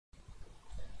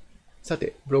さ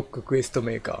て、ブロッククエスト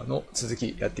メーカーの続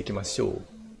きやっていきましょう。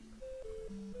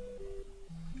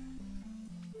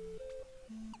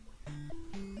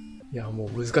いや、もう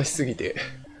難しすぎて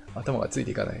頭がついて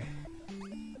いかない。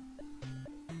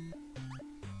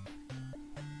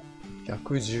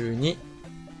112。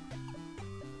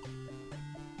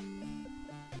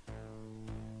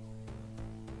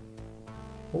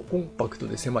コンパクト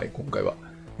で狭い、今回は。こ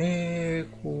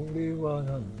れは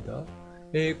なんだ？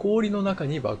氷の中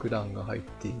に爆弾が入っ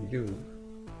ている。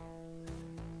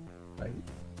はい。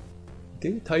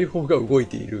で、大砲が動い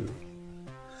ている。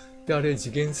で、あれ、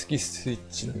次元式スイッ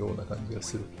チのような感じが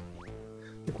する。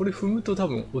で、これ踏むと多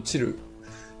分落ちる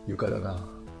床だな。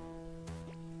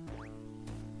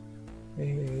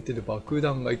で、爆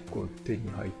弾が1個手に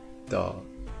入った。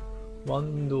ワ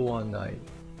ンドはない。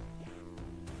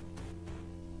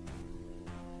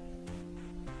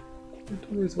と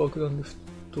りあえず爆弾で吹っ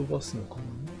飛ばすのかな。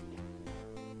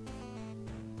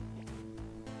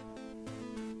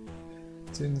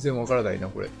全然わからないな、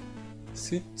これ。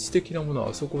スイッチ的なものは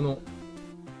あそこの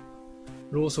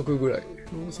ろうそくぐらい。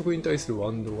ろうそくに対する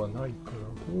ワンドがないから、と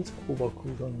りあえずここ爆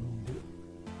弾なんで。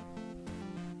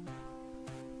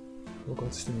爆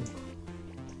発してみよう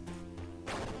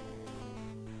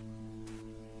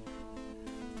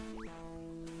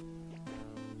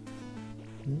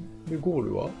か。で、ゴー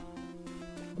ルは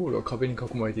壁に囲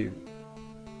まれている。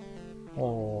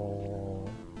ゴ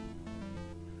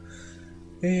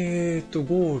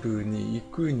ールに行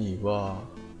くに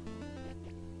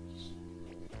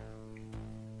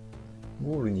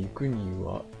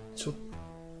は、ちょっ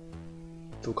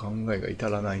と考えが至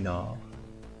らないな。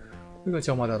これが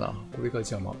邪魔だな。これが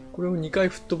邪魔。これを2回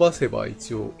吹っ飛ばせば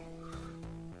一応、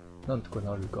なんとか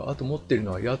なるか。あと持ってる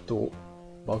のは矢と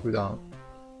爆弾。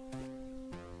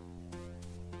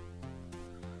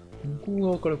向こう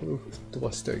側からこれを吹っ飛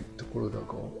ばしたいところだが。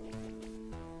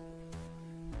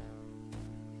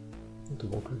矢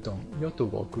と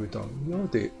爆弾。矢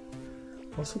で、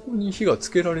あそこに火がつ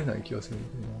けられない気がする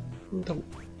んだよな。これ多分、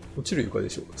落ちる床で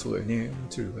しょ。そうだよね。落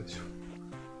ちる床でしょ。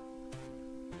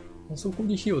あそこ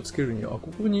に火をつけるには、こ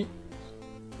こに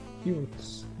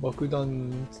爆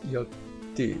弾やっ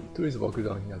て、とりあえず爆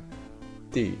弾やっ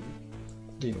て、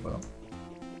でいいのかな。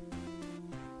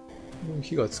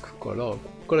火がつくから、こ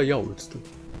こから矢を撃つと。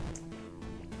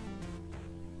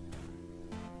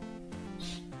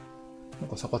なん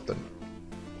か下がったね。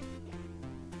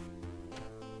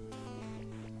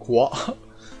怖っ。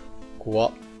怖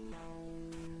っ。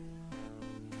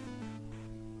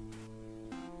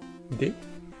で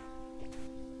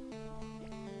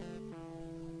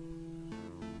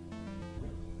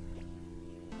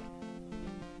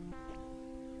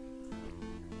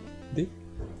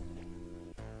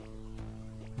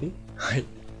はい。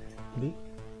で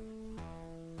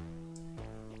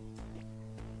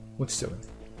落ちちゃうね。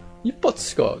一発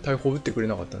しか大砲撃ってくれ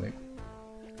なかったね。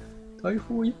大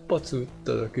砲一発撃っ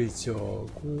ただけじゃ、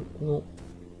この、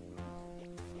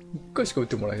一回しか撃っ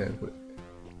てもらえないの、こ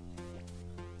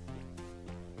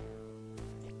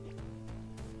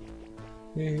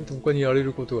れ。他にやれ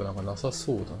ることがなんかなさ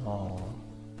そうだな。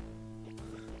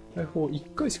大砲一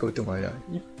回しか撃ってもらえない。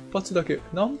一発だけ。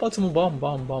何発もバン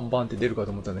バンバンバンって出るか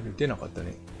と思ったんだけど、出なかった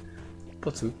ね。一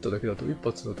発撃っただけだと、一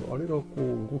発だと、あれがこ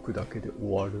う動くだけで終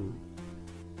わる。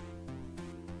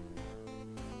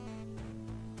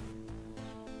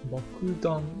爆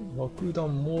弾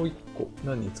もう一個。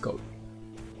何に使う？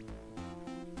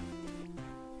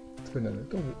それなん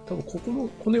だよ。多分ここ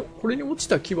の、これに落ち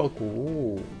た木箱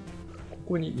を、こ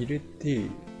こに入れて、ってい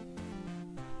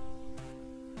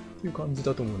う感じ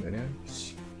だと思うんだよね。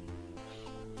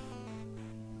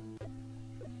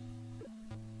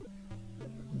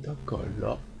だか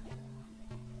ら、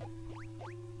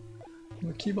こ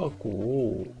の木箱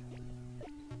を、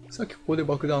さっきここで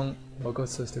爆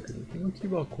発させたけど、この木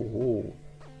箱を、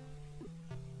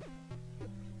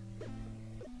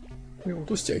これ落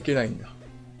としちゃいけないんだ。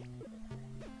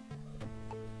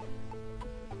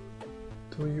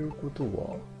ということ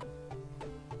は、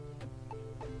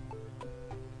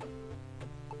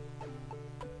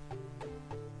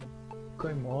一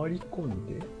回回り込ん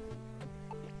で、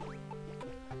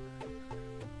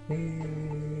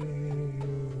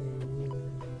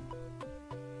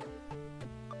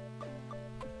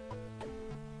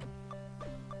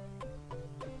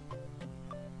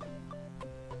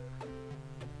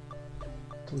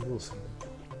どうする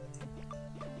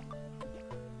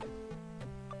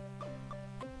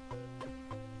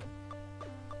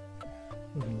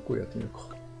の？向こうやってみるか。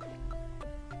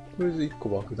とりあえず1個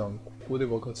爆弾、ここで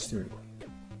爆発してみるか。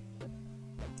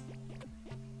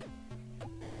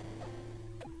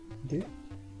で、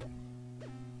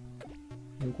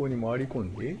向こうに回り込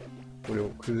んで、これを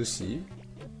崩し、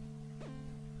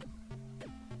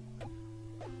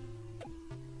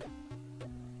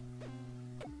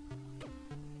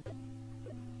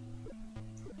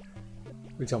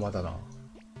邪魔だな。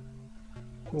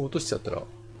これ落としちゃったら、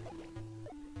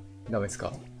ダメです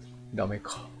か？ダメ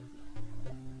か。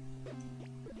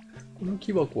この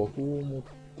木箱はこう持っ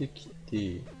てき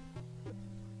て、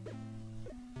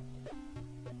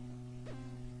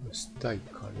したい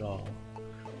から、こ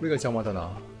れが邪魔だ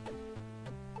な。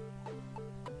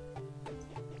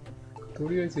と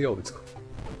りあえず矢を打つか。こ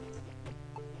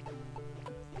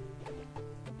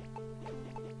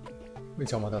れ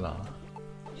邪魔だな。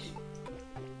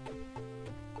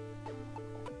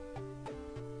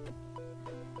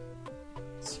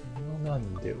邪魔な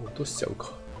んで落としちゃう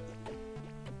か。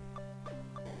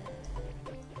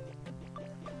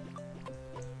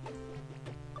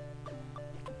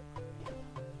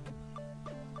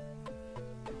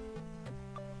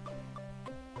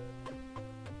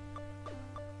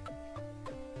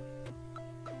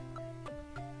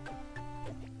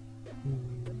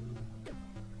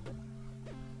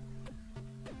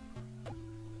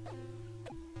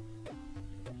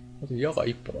あと矢が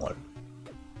1本ある。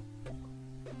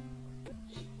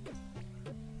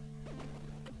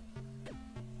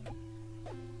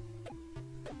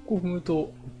ここ踏む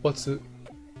と一発、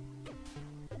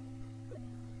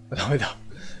ダメだ。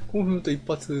こう踏むと一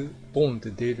発ボンっ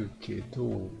て出るけ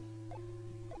ど、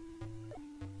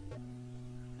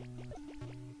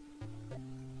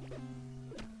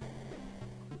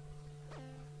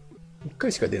一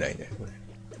回しか出ないね、これ。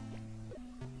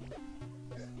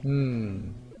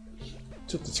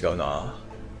ちょっと違うな。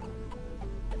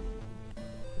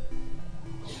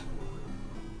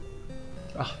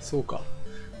あ、そうか。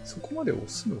そこまで押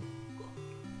すのか。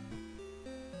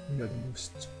いや、でも押し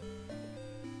ちゃう。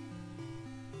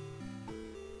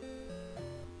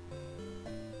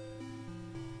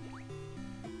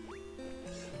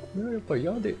これはやっぱり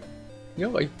矢が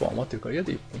1本余ってるから矢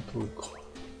で1本取るか。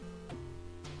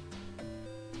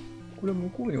これ向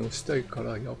こうに押したいか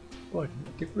ら、やっぱり。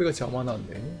で、これが邪魔なん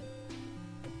だよね。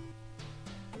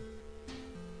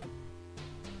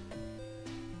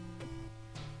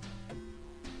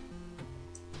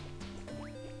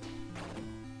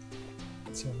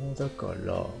邪魔だか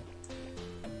ら、ど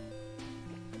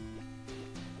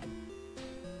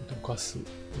かす。1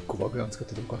個爆弾使っ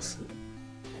てどかす。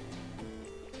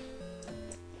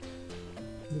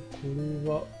で、これ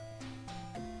は、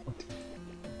待って。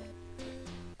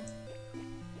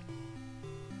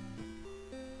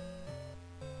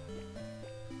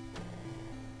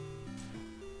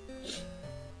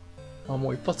あ、も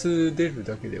う一発出る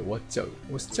だけで終わっちゃう。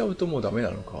押しちゃうともうダメな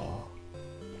のか。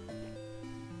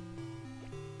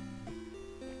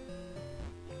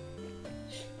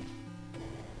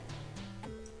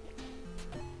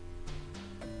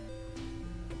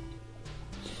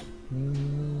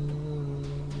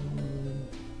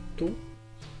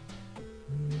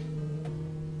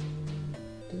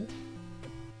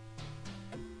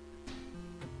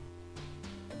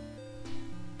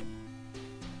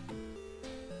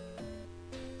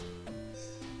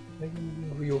タイミ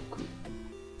ングよく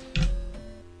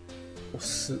押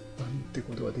すなんて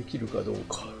ことができるかどう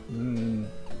か。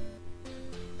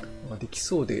まあ、でき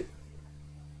そうで、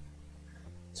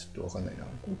ちょっとわかんないな。こ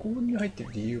こに入ってる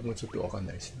理由もちょっとわかん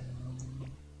ないしね。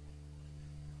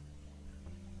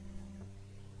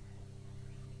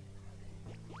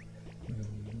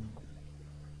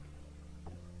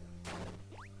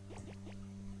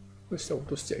これ下落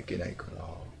としちゃいけないから。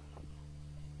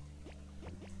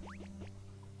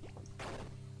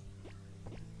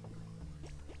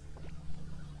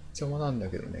邪魔なんだ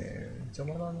けどね。邪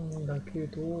魔なんだけ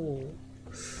ど、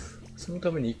そのた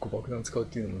めに1個爆弾使うっ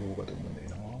ていうのもどうかと思うんだよ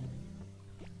な。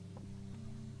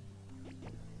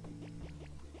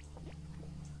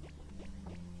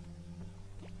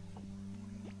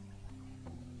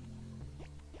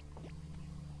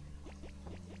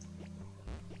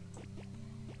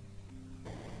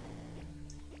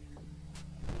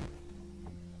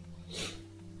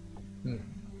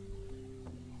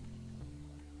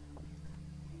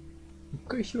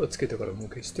一回火はつけたからもう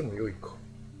消しても良いか。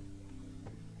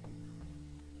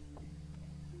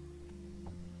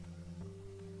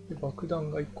で、爆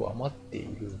弾が1個余って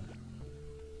いる。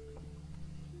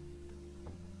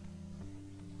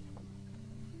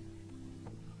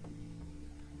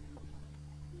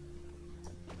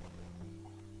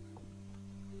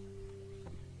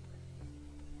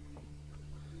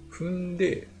踏ん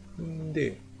で、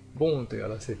ボーンとや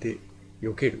らせて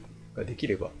避けるができ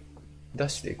れば、ダッ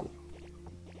シュでいこう。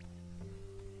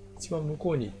一番向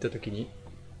こうに行ったときに、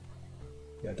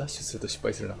いや、ダッシュすると失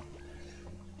敗するな。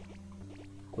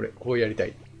こうやりた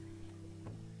い。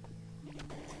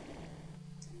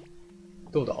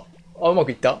どうだ？あ、うま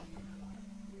くいった？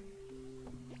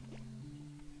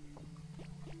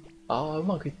う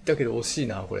まくいったけど惜しい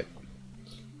な、これ。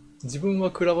自分は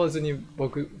食らわずに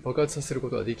爆発させるこ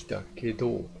とができたけ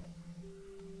ど、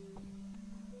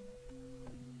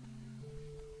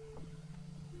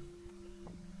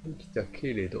できた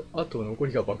けれど、あと残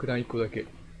りが爆弾1個だけ。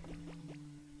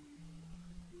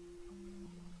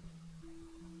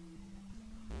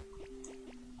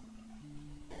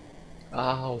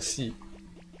惜しい。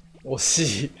惜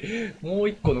しい。もう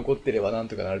1個残ってればなん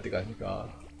とかなるって感じか。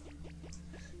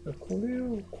こ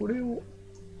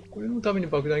れのために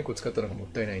爆弾1個使ったのがもっ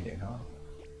たいないんだよな。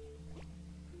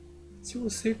一応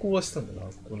成功はしたんだな、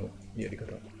このやり方。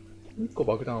1個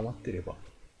爆弾余ってれば。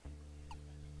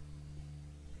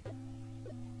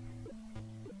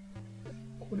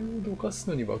これをどかす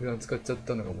のに爆弾使っちゃっ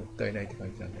たのがもったいないって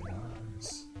感じなんだよな。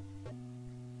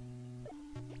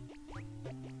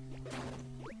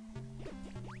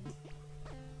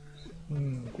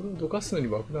これをどかすのに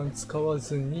爆弾使わ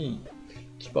ずに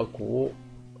木箱を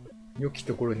良き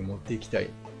ところに持っていきたい。い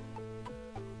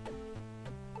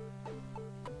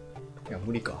や、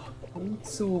無理か。こい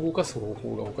つを動かす方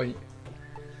法が他に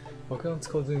爆弾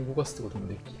使わずに動かすってことも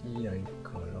できない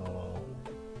から、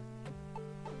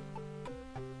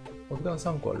爆弾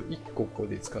3個ある。1個ここ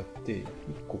で使って、1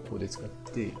個ここで使っ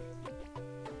て、1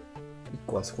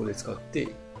個あそこで使って、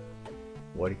終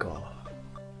わりか。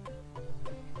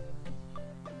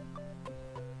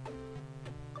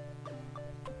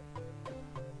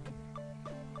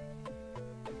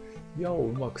矢を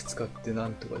うまく使ってな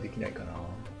んとかできないかな。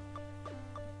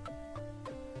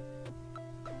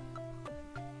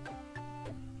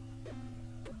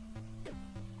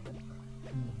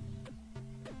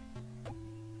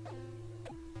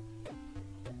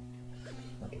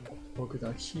爆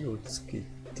弾火をつけ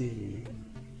て、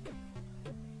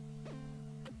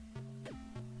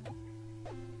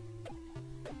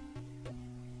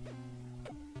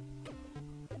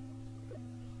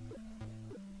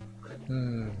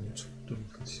ちょっと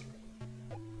難しい。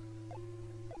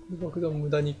爆弾無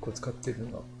駄に1個使ってる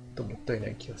のがもったいな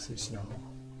い気がするしな。こ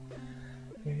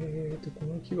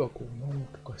の木箱を何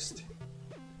とかして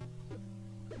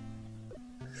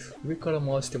上から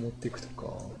回して持っていくと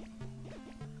か。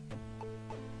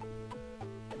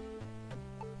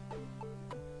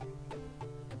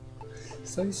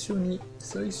最初にこ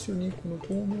の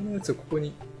透明なやつをこ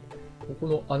こ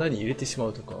の穴に入れてしま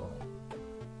うとか。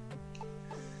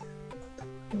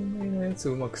透明なやつ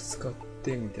をうまく使っ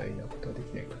てみたいなことはで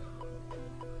きないかな。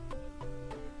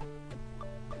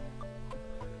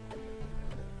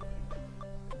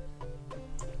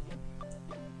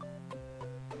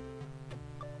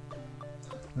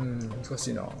難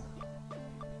しいな。こ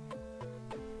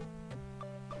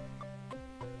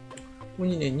こ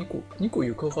にね、2個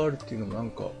床があるっていうのもなん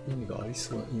か意味があり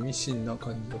そうな、意味深な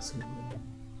感じがするんだよね。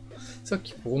さっ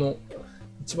きここの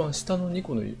一番下の2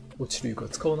個の落ちる床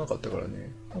使わなかったから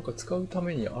ね、なんか使うた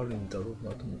めにあるんだろう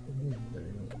なと思うんだけ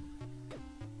ど。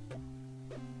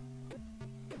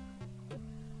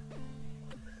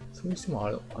それにしても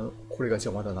これが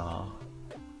邪魔だな。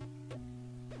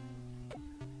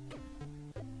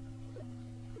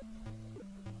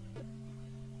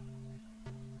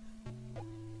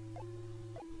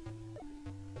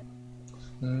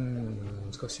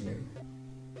難しいね。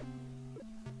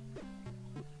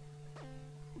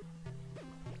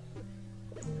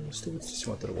して落ちてし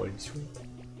まったら終わりでしょう。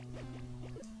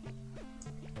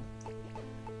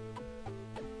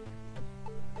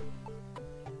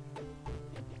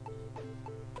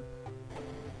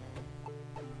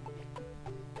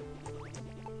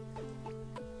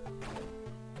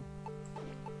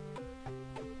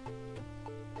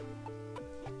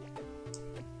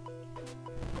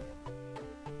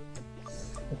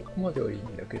ここまではいい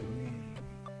んだけどね。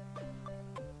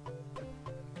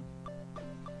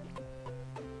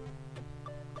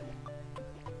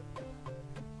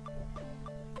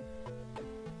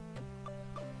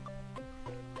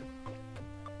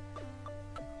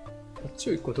あっ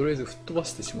ちを1個とりあえず吹っ飛ば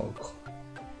してしまうか。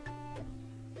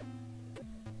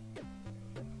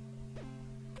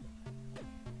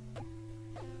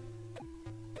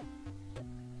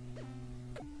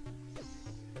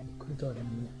下り2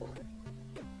個。1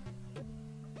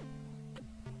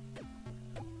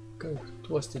回吹っ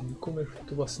飛ばして2個目吹っ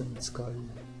飛ばすのに使う。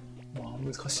まあ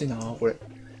難しいなこれ。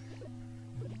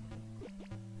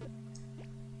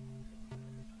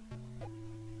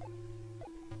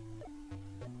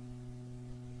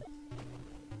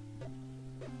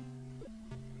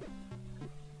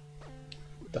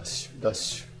ダッシュ、ダッ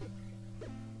シュ。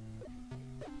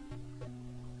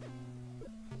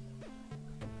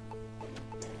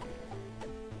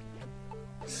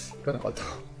いかなかった。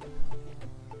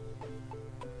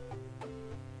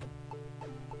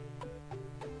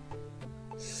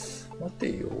待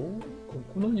てよ。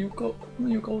この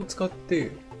床を使っ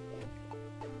て、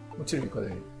落ちる床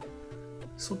で、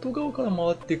外側から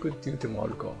回っていくっていう手もあ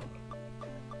るか。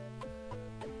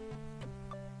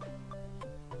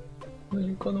この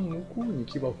床の向こうに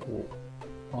木箱を、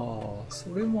ああ、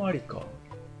それもありか。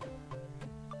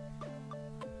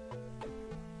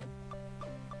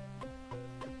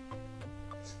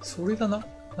それだな。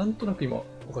なんとなく今、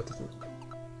分かったとおり。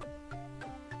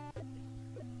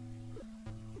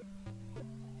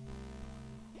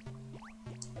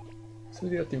そ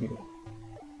れでやってみよう。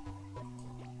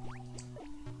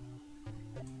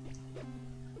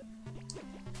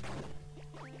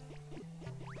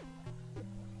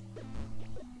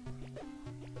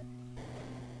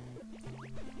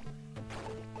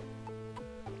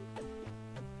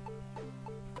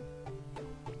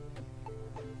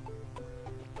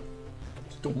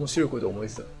ちょっと面白いこと思い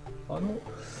ついた。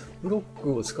ブロッ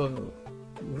クを使うの、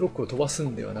ブロックを飛ばす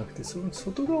んではなくて、その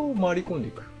外側を回り込んで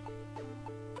いく。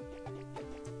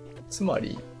つま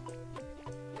り、こ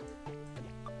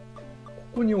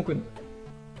こに置くんだ。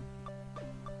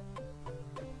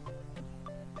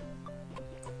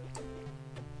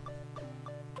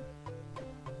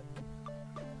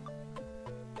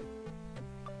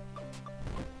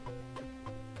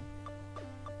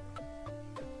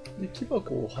で、木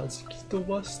箱を弾き飛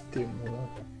ばしてもらっ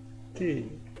て、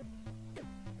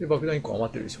で、爆弾1個余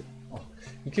ってるでしょ。あ、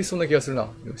いけそうな気がするな。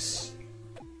よし。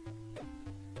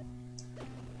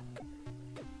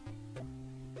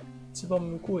一番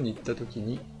向こうに行ったとき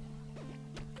に、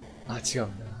あ、違う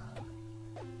んだな。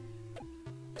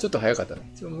ちょっと早かった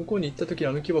ね。一番向こうに行ったとき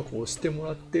に木箱を押しても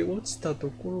らって、落ちたと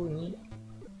ころに、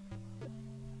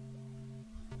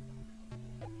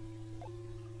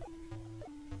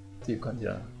っていう感じ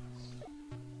だな。い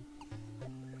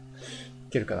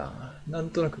けるかな。な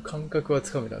んとなく感覚は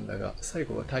つかめたんだが、最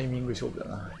後はタイミング勝負だ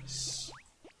な。よし。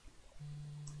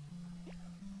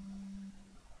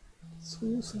そ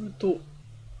うすると、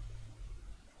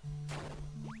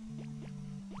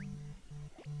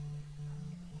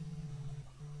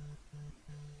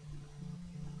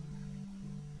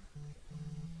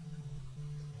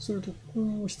こ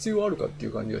の必要あるかってい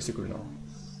う感じがしてくるな。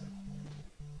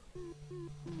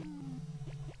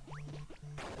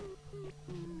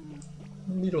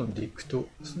理論でいくと、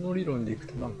その理論でいく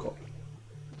となんか、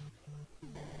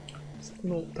そこ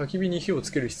の焚き火に火を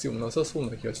つける必要もなさそう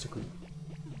な気がしてくる。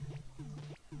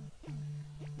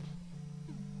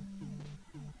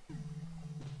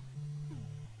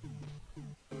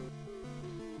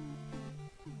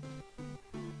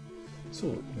そ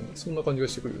うね、そんな感じが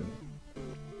してくるよね。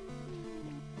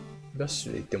ダッシ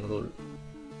ュで行って戻る。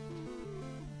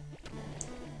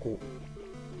こ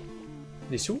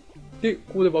う。でしょ？で、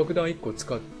ここで爆弾1個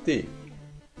使って、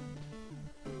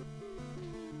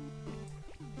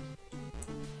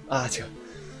ああ、違う。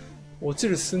落ち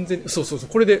る寸前、そうそうそう、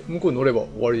これで向こうに乗れば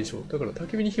終わりでしょ。だから焚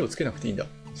き火に火をつけなくていいんだ。よ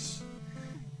し。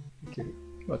いける。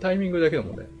まあ、タイミングだけの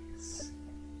問題です。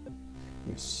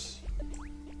よし。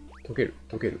溶ける、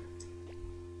溶ける。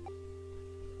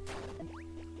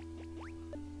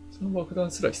その爆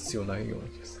弾すら必要ないような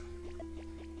気がする。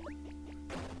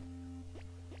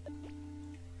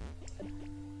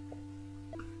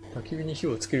焚き火に火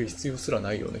をつける必要すら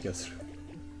ないような気がする。よ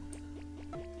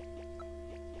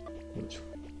いしょ。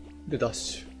で、ダッ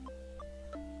シ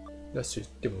ュ。ダッシュし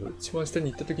て戻る。一番下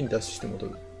に行った時にダッシュして戻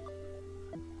る。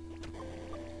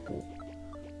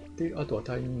で、あとは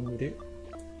タイミングで。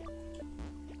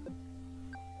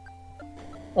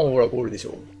あ、ほら、ゴールでし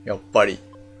ょ。やっぱり。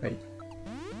はい。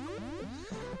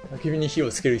焚き火に火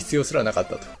をつける必要すらなかっ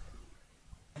たと。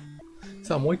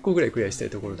さあ、もう一個ぐらいクリアしたい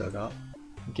ところだが、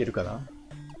いけるかな？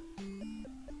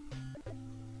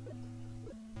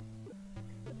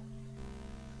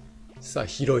さあ、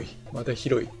広い。また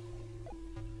広い。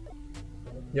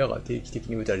矢が定期的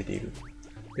に撃たれている。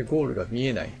で、ゴールが見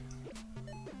えない。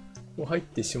こう入っ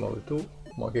てしまうと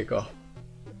負けか。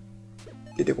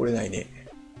出てこれないね。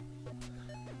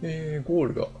ゴ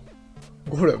ールは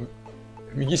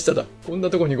右下だ。こんな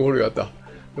とこにゴールがあった。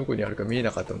どこにあるか見え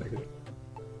なかったんだけ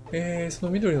ど。そ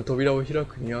の緑の扉を開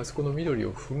くには、そこの緑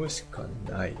を踏むしか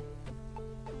ない。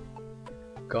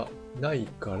が、ない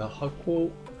から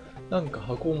なんか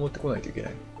箱を持ってこないといけな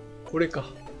い。これか。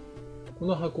こ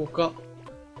の箱か、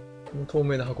この透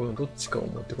明な箱のどっちかを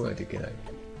持ってこないといけない。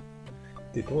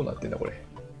で、どうなってんだ、これ。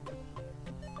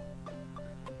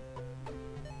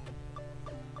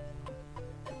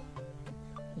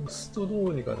押すとど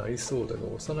うにかなりそうだが、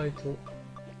押さないと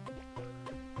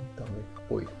ダメっ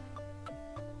ぽい。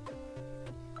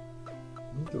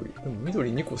緑、でも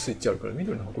緑2個スイッチあるから、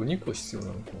緑の箱2個必要な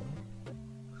のか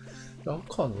な。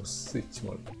赤のスイッチ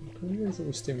もある。とりあえず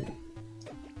押してみる。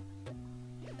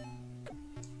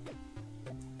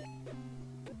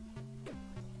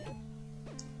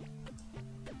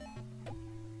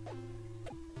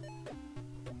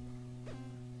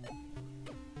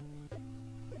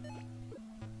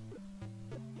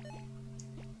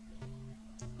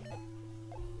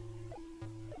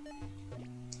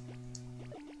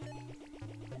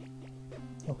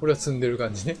これは積んでる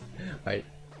感じね。はい。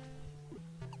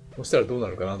押したらどうな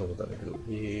るかなと思ったんだけど。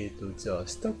じゃあ、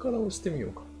下から押してみよ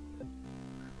うか。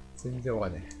全然わか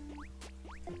んない。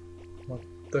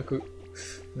全く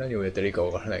何をやったらいいか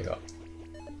わからないが。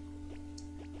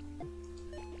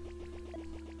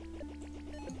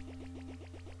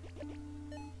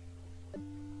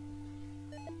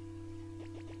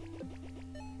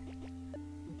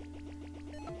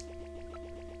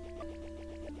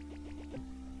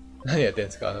何やってん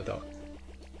ですか、あなたは。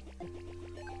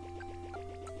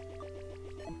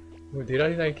もう出ら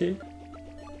れない系？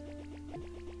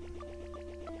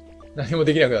何も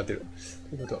できなくなってる。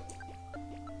ということは。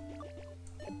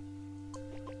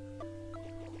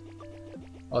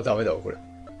あ、ダメだわ、これ。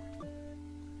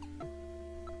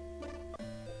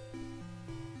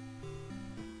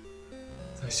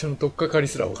最初の取っかかり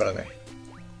すらわからない。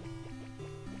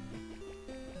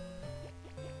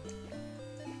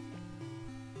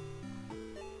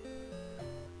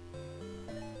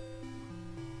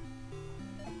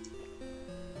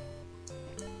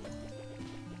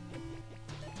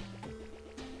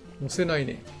押せない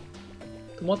ね。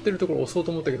止まってるところ押そうと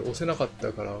思ったけど押せなかっ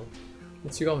たから、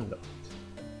違うんだ。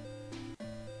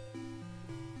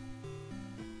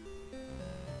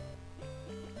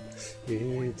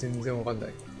全然わかんない。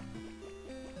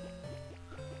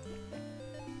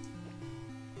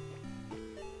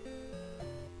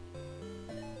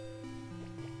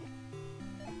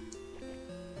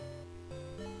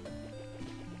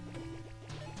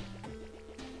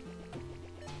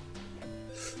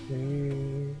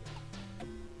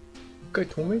一回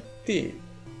止めて、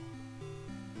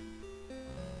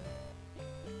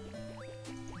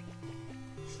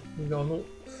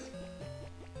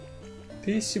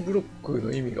停止ブロック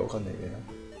の意味がわかんないんだよな。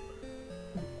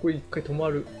これ一回止ま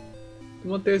る。止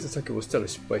まったやつさっき押したら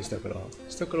失敗したから、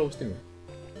下から押してみる。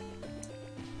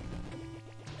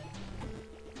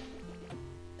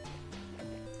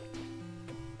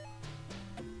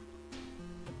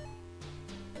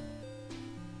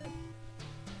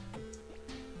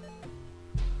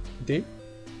で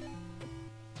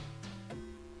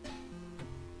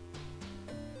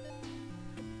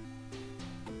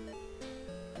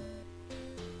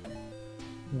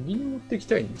右に持っていき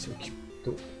たいんですよ、きっ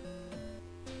と。で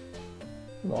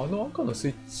もあの赤のス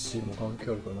イッチも関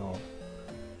係あるかな。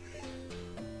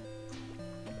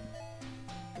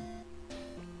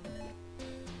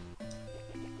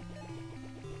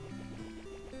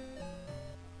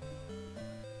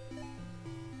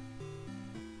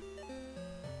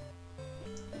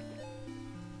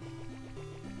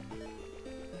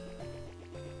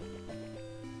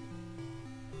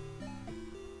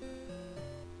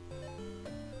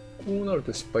こうなる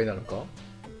と失敗なのか？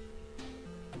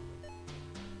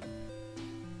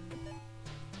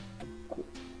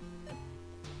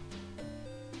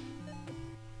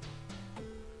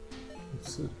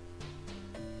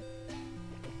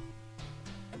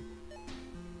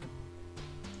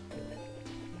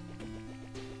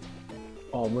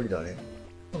ああ、無理だね。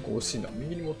なんか惜しいな。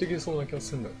右に持っていけそうな気が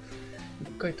するんだ。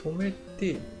一回止め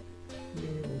て、押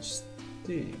し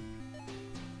て、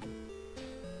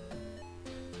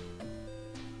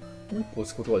もう一個押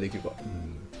すことができるか。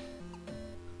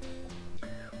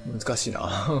難しい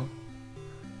な。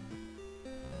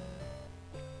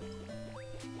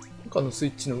赤のスイ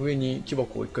ッチの上に木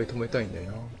箱を一回止めたいんだ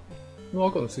よな。この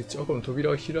赤のスイッチ、赤の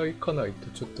扉が開かないと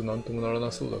ちょっとなんともならな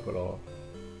そうだから、そ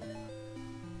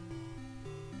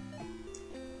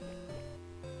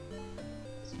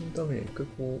のために一回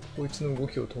こいつの動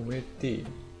きを止めて、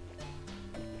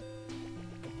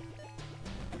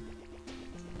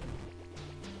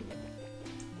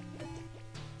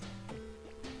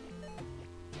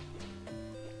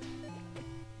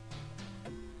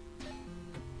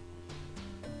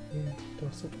あ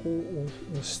そこを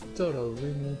押したら上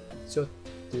に行っちゃっ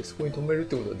て、そこに止めるっ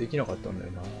てことはできなかったんだ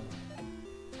よな。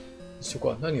一緒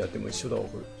か。何やっても一緒だわ、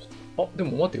これ。あ、で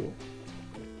も待てよ。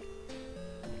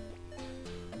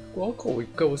これ赤を一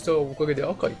回押したおかげで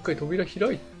赤一回扉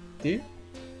開いて、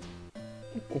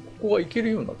ここが行け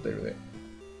るようになってるね。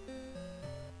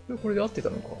これで合ってた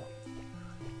のか。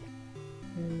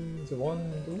じゃあワ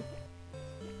ン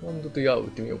ドと矢を打っ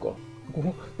てみようか。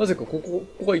なぜかここ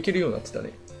がいけるようになってた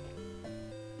ね。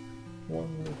ワ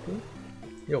ンドと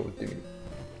矢を打ってみる。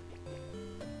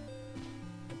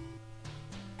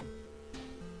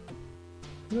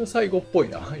これは最後っぽい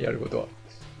な、やることは。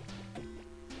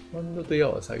ワンドと矢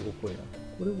は最後っぽいな。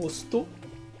これを押すと、こ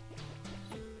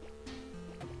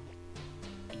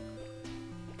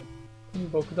こに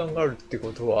爆弾があるって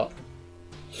ことは、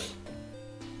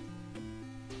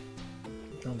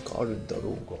なんかあるんだろ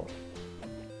うが。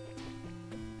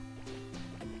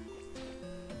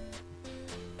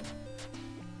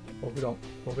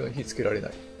爆弾火つけられな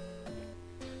い。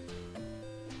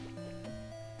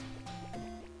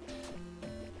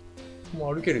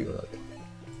もう歩けるようになって。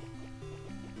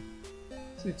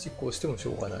スイッチ1個押してもし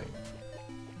ょうがない。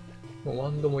もうワ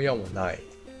ンドも矢もない。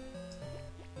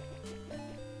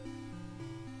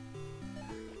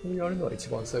これやるのは一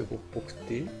番最後っぽく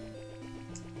て、こ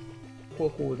こ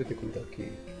はこう出てくるだ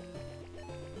け。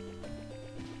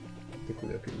上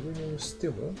に押して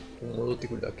も、こう戻って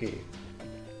くるだけ。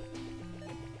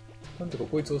なんとか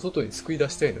こいつを外に救い出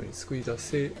したいのに救い出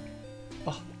せ、出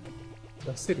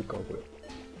せるか、これ。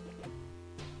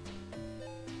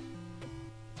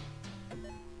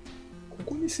こ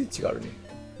こにスイッチがあるね。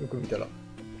よく見たら。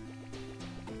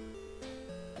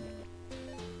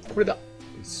これだ。よ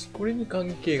し。これに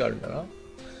関係があるんだな。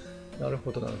なる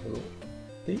ほど、なるほど。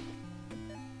で、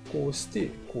こうして、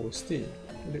で、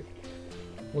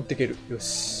持っていける。よ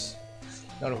し。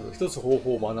なるほど。一つ方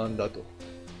法を学んだと。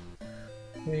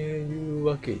いう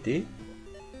わけで、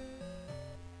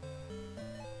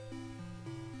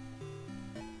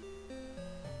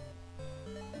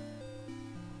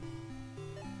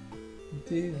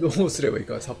どうすればいい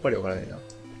かさっぱりわからないな。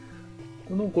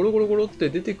このゴロゴロゴロって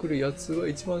出てくるやつは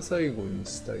一番最後に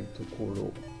したいとこ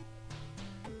ろ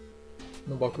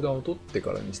の爆弾を取って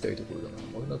からにしたいところだな。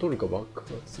爆弾取るか爆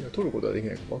発。いや、取ることはでき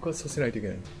ないか。爆発させないといけ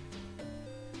ない。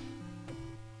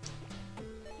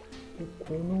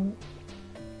この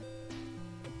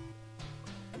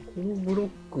ブロッ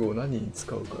クを何に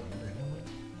使うかなんだ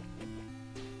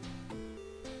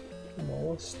よ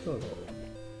な。回したら、こ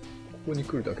こに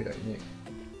来るだけだよね。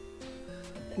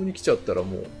ここに来ちゃったら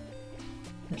もう、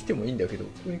来てもいいんだけど、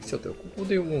ここに来ちゃったら、ここ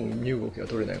でもう身動きが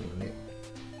取れないもんね。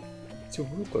一応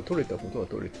ブロックが取れたことは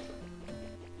取れて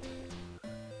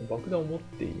た。爆弾を持っ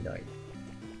ていない。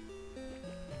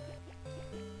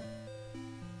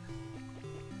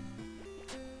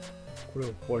これ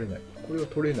は壊れない。これは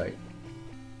取れない。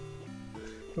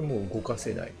これもう動か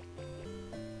せない。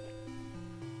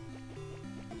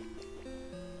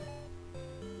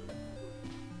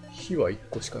火は1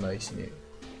個しかないしね。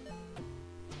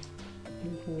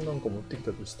なんか持ってき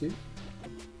たとして、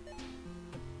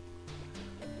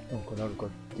なんかなるかっ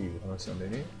ていう話なんだ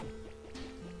よね。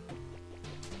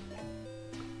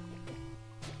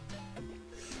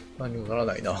何もなら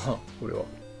ないな、これは。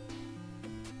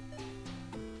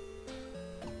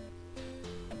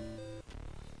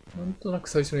なんとなく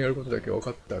最初にやることだけ分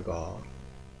かったが、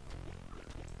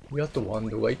矢とワン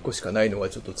ドが1個しかないのが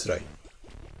ちょっと辛い。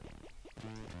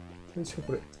最初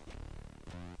これ。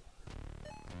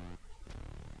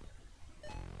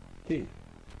で、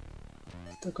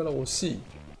下から押し、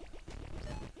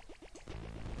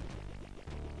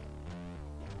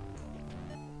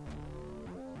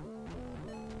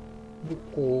で、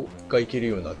こうがいける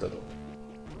ようになったと。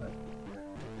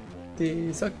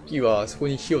で、さっきはそこ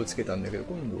に火をつけたんだけど、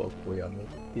今度はこうやめて、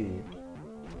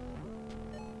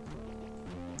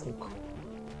こうか。こ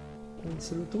う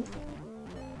すると、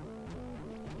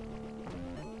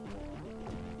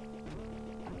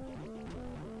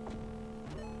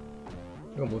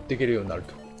持っていけるようになる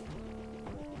と。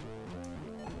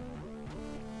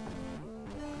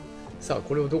さあ、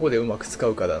これをどこでうまく使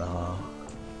うかだな。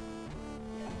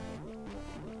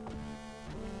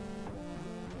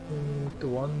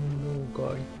ワンド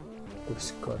が1個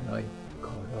しかないか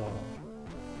ら、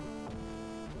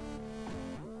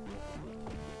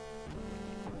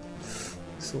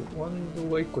そう、ワンド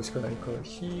が1個しかないから、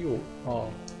火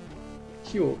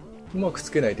をうまく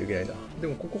つけないといけないな。で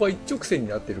もここが一直線に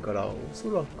なってるから、お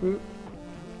そらく、こ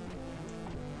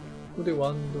こで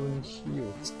ワンドに火を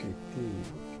つけて、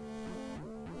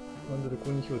ワンドでこ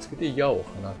こに火をつけて矢を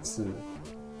放つ。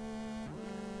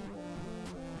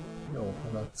矢を放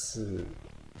つ。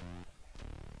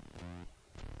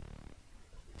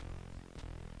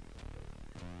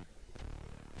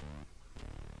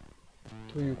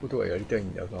ということがやりたい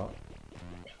んだが、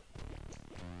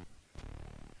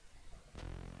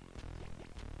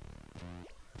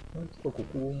なんとかこ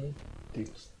こを持って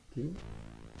きて、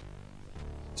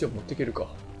ちは持っていけるか。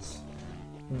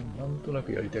うん、なんとな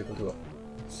くやりたいことが。こ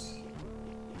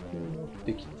う持っ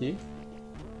てきて、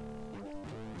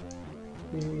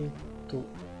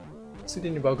ついで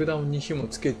に爆弾に火も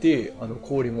つけて、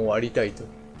氷も割りたいという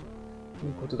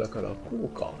ことだから、こう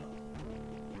か。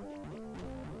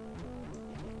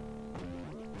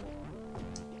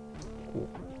こ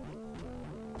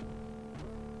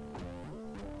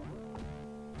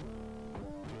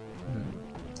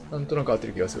う。なんとなく合って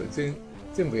る気がする。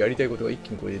全部やりたいことが一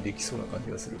気にこれでできそうな感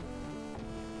じがする。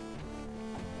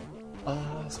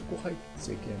ああ、そこ入っ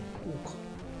ちゃいけない。こうか。こ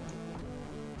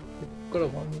っから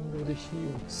ワンドで火を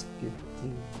つけて、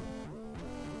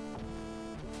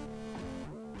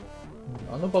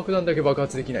あの爆弾だけ爆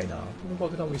発できないな。この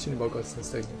爆弾も一緒に爆発さ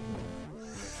せたいんだけど、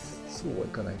そうはい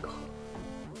かないか。こ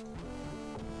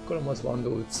こからまずワン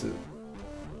ドを撃つ。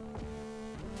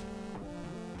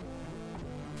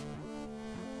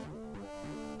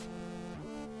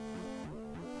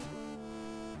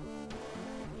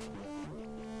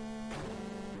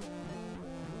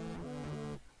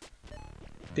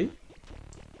で、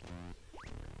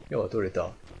矢は取れ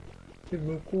た。で、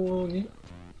向こうに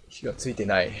火がついて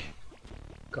ない。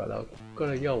から、ここ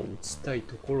から矢を撃ちたい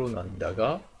ところなんだ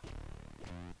が、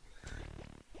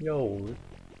矢を撃っ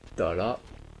たら、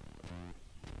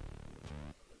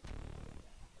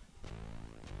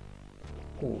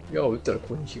こう、矢を撃ったらこ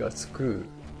こに火がつく。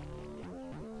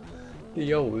で、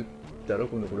矢を撃ったら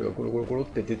今度これがゴロゴロゴロっ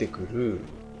て出てくる。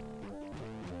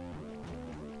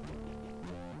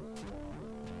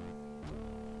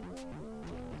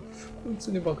こい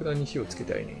つに爆弾に火をつけ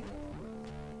たいね。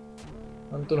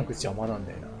なんとなく邪魔なん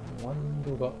だよな。ワン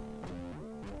ドが。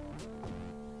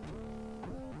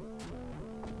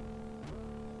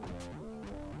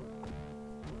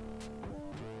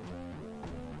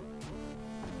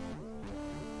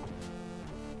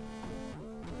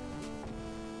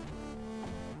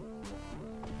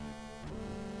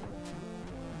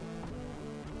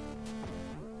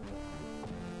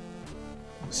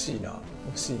惜しいな。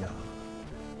惜しいな。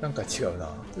なんか違う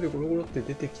な。それでゴロゴロって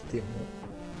出てきても、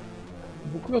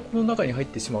僕がこの中に入っ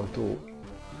てしまうと、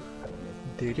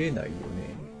出れないよね。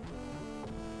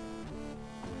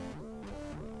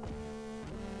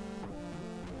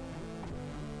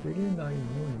出れないのに、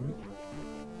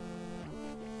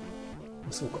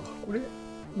そうか。これ、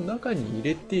中に入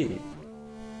れて、で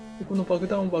この爆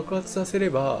弾を爆発させ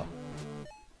れば、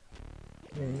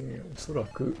おそら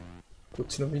く、こっ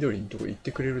ちの緑のとこ行っ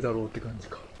てくれるだろうって感じ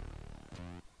か。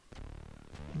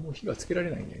もう火がつけら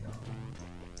れないんだよな。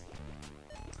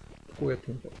こうやっ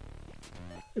てみよ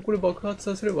う。で、これ爆発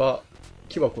させれば、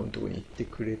木箱のとこに行って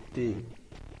くれて、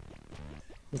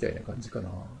みたいな感じかな。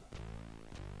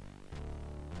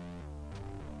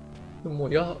でもも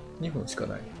う矢2本しか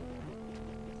ない。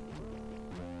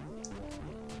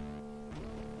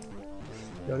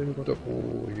やれることはこ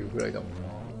ういうぐらいだもんな。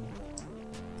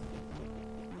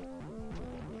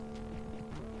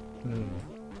うん。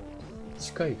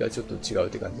近いがちょっと違うっ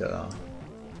て感じだな。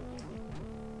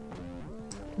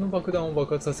この爆弾を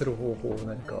爆発させる方法を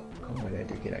何か考えない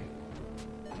といけない。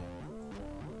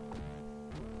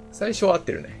最初は合っ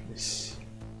てるね。よし。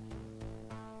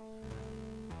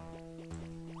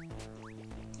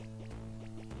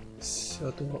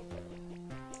あとは、も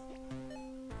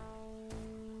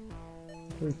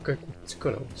う一回こっち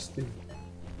から押して。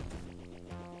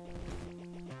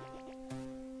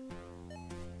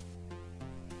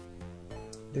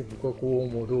で、僕はこう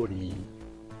戻り、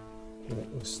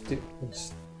押して、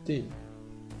一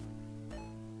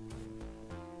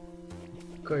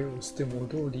回押して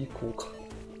戻り、こうか。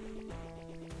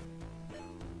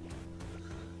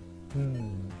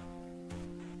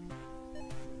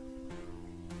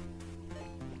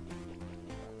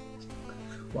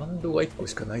ワンドが1個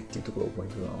しかないっていうところがポイン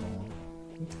トだな。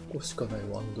1個しかない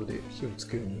ワンドで火をつ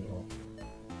けるに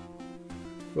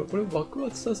は。これを爆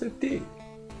発させて、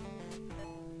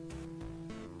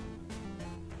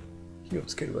火を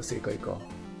つけるが正解か。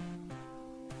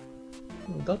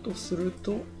だとする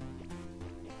と、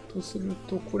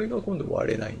これが今度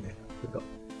割れないね。これが。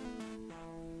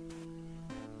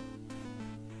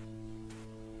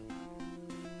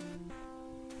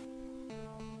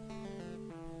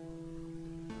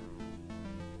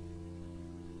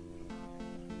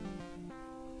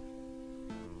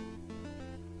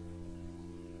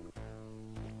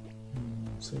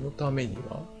そのために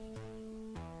は、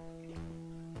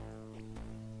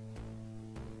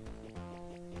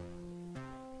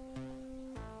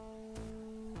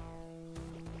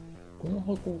この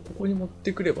箱をここに持っ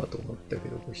てくればと思ったけ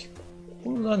ど、こ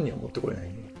この欄には持ってこれな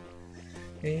い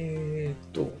ね。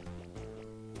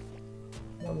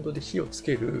バンドで火をつ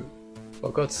ける。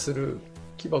爆発する。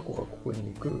木箱がここ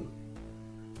に行く。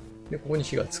で、ここに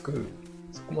火がつく。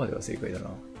そこまでは正解だな。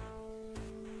が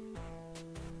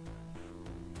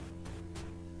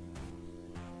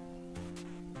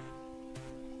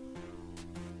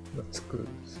つく。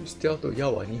そしてあと矢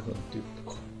は2本という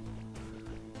ことか。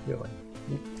矢は1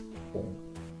本。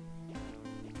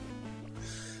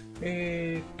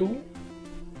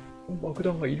爆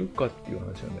弾がいるかっていう話な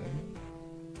んだよね。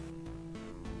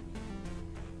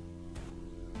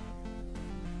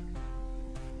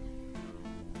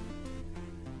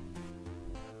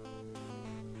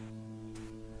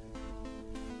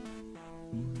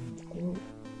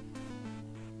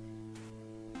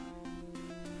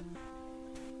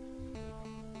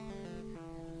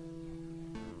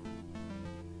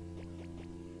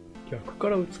逆か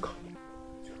ら撃つか。こ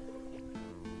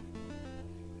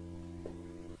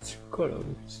っちから撃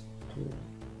つと、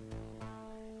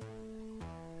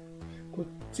こっ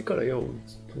ちから矢を撃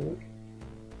つと、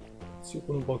一応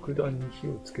この爆弾に火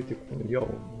をつけてこの矢を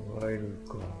もらえる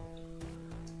か。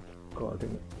で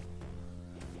も、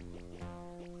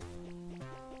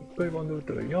一回バンド撃っ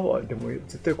たら矢はでも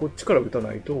絶対こっちから撃た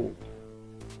ないと、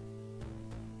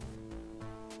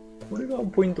これが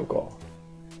ポイントか。こ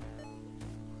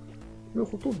れ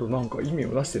ほとんどなんか意味を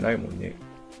なしてないもんね。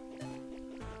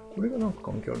これがなんか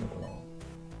関係あるのかな。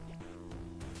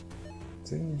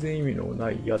全然意味のな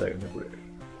い矢だよね、これ。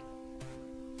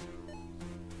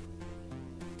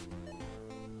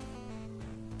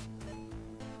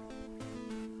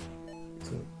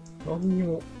そう。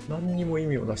何にも意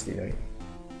味をなしていない。し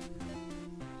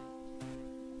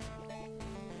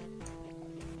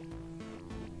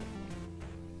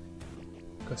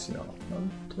かしな、なん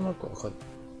となく分かっ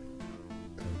た。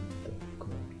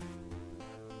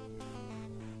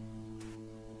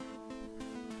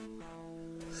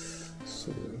そ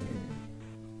うだよね。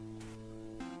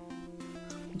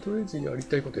とりあえずやり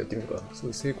たいことやってみるか。そ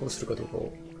れ成功するかどうか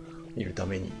を見るた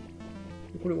めに。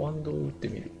これワンドを打って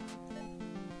みる。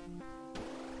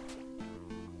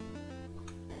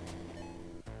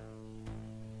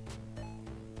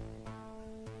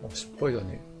あ、失敗だ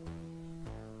ね。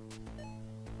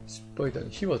失敗だね。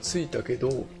火はついたけど、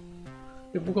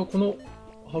で僕はこの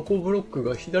箱ブロック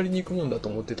が左に行くもんだと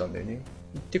思ってたんだよね。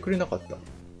行ってくれなかった。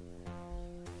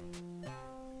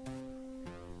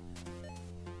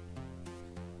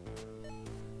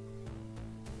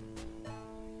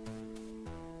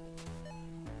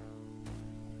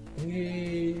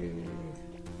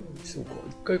そうか。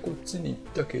一回こっちに行っ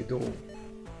たけど、こ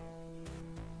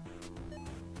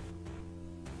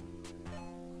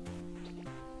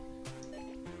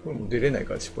れもう出れない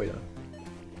から失敗だな。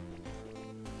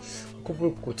箱ブ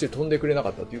ロックこっちで飛んでくれな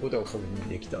かったということが確認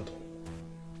できたと。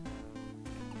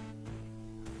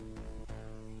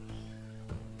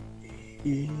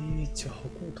じゃあ箱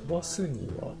を飛ばすに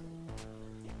は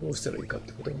どうしたらいいかっ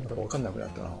てことがまだ分かんなくなっ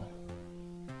たな。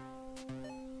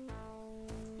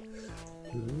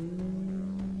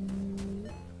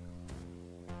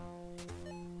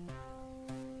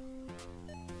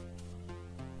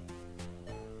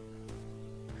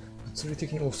物理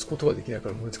的に押すことができないか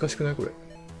ら難しくないこれ。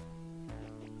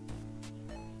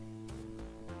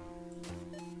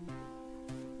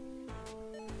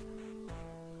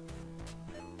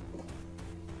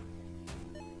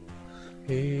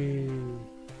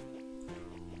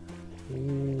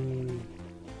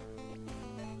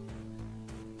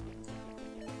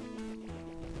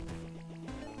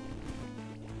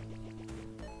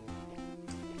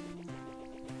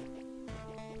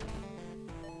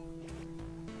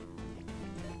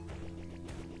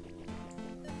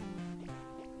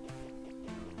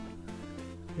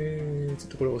ちょ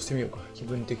っとこれ押してみようか。気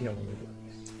分的なもので。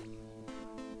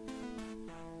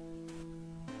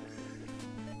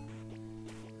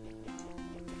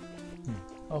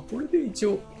あ、これで一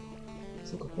応、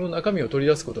そうか、この中身を取り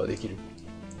出すことはできる。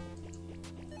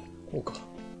こうか。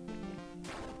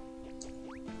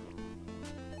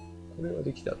これは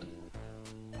できたと。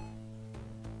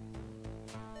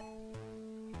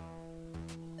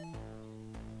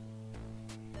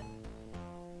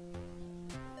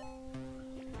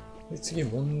で次、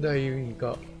問題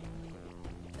が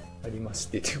ありまし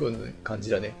てっていう感じ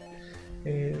だね。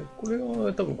これ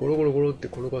は多分ゴロゴロゴロって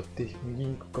転がって右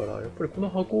に行くから、やっぱりこの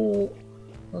箱を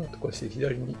なんとかして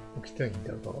左に置きたいん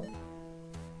だが。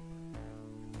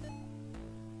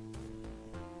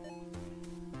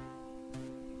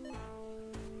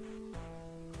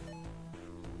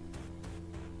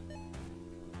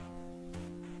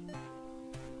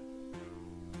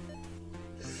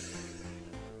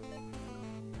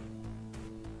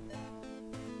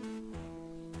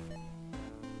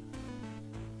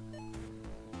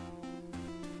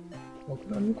爆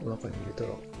弾2個中に入れたら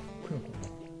来るのか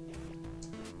な。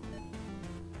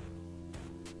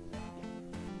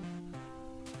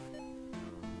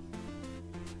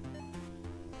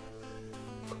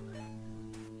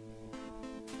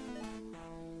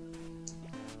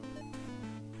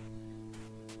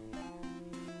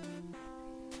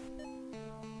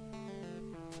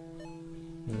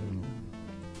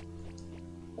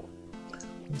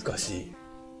難しい。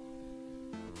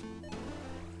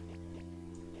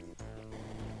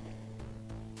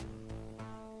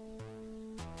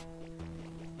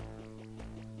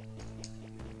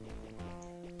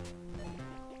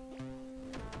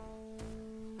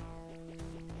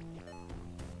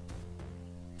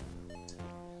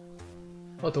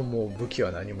あともう武器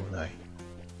は何もない。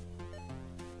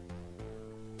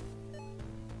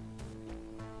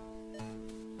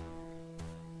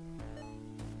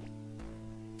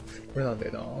これなんだ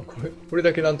よな。これ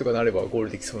だけなんとかなればゴール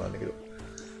できそうなんだけど。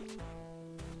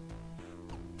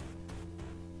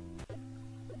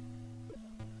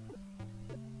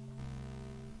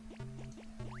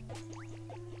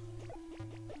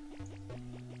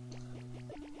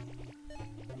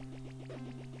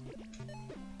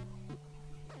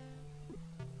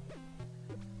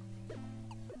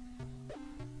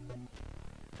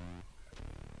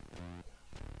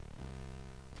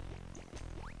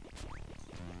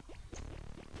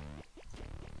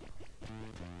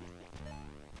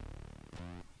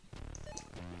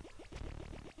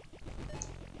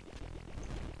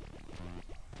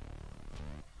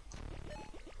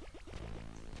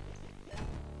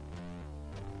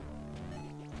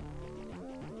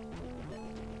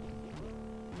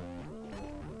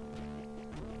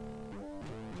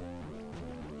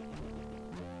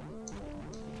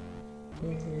と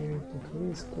り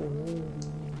あえずこう、ローリン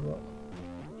グは、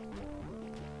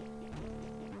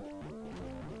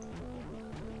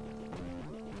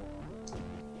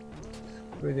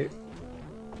これで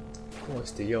壊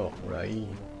して、いや、ほら、いいの。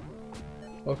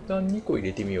爆弾2個入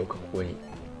れてみようか、ここに。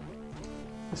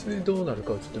それでどうなる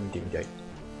かをちょっと見てみたい。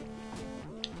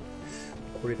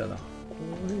これだな。こ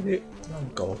れで、なん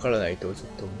かわからないと、ちょっ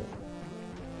ともう。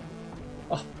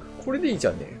あ、これでいいじ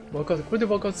ゃんね。これで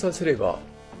爆発させれば、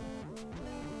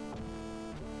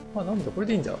あ、なんだ、これ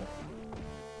でいいんじゃん。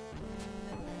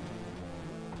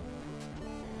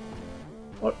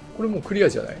あれ、これもうクリア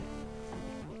じゃない？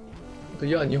あと、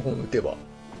矢2本撃てば。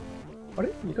あれ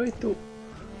意外と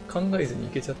考えずにい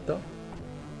けちゃった？あ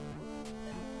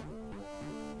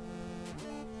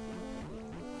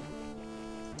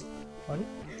れ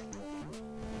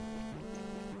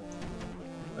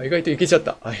あ、意外といけちゃっ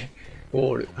た。はい。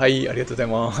ゴール。はい、ありがとうござい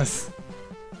ます。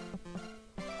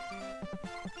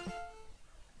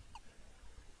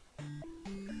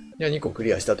いや、2個ク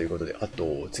リアしたということで、あ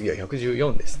と、次は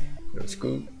114ですね。よろし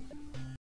く。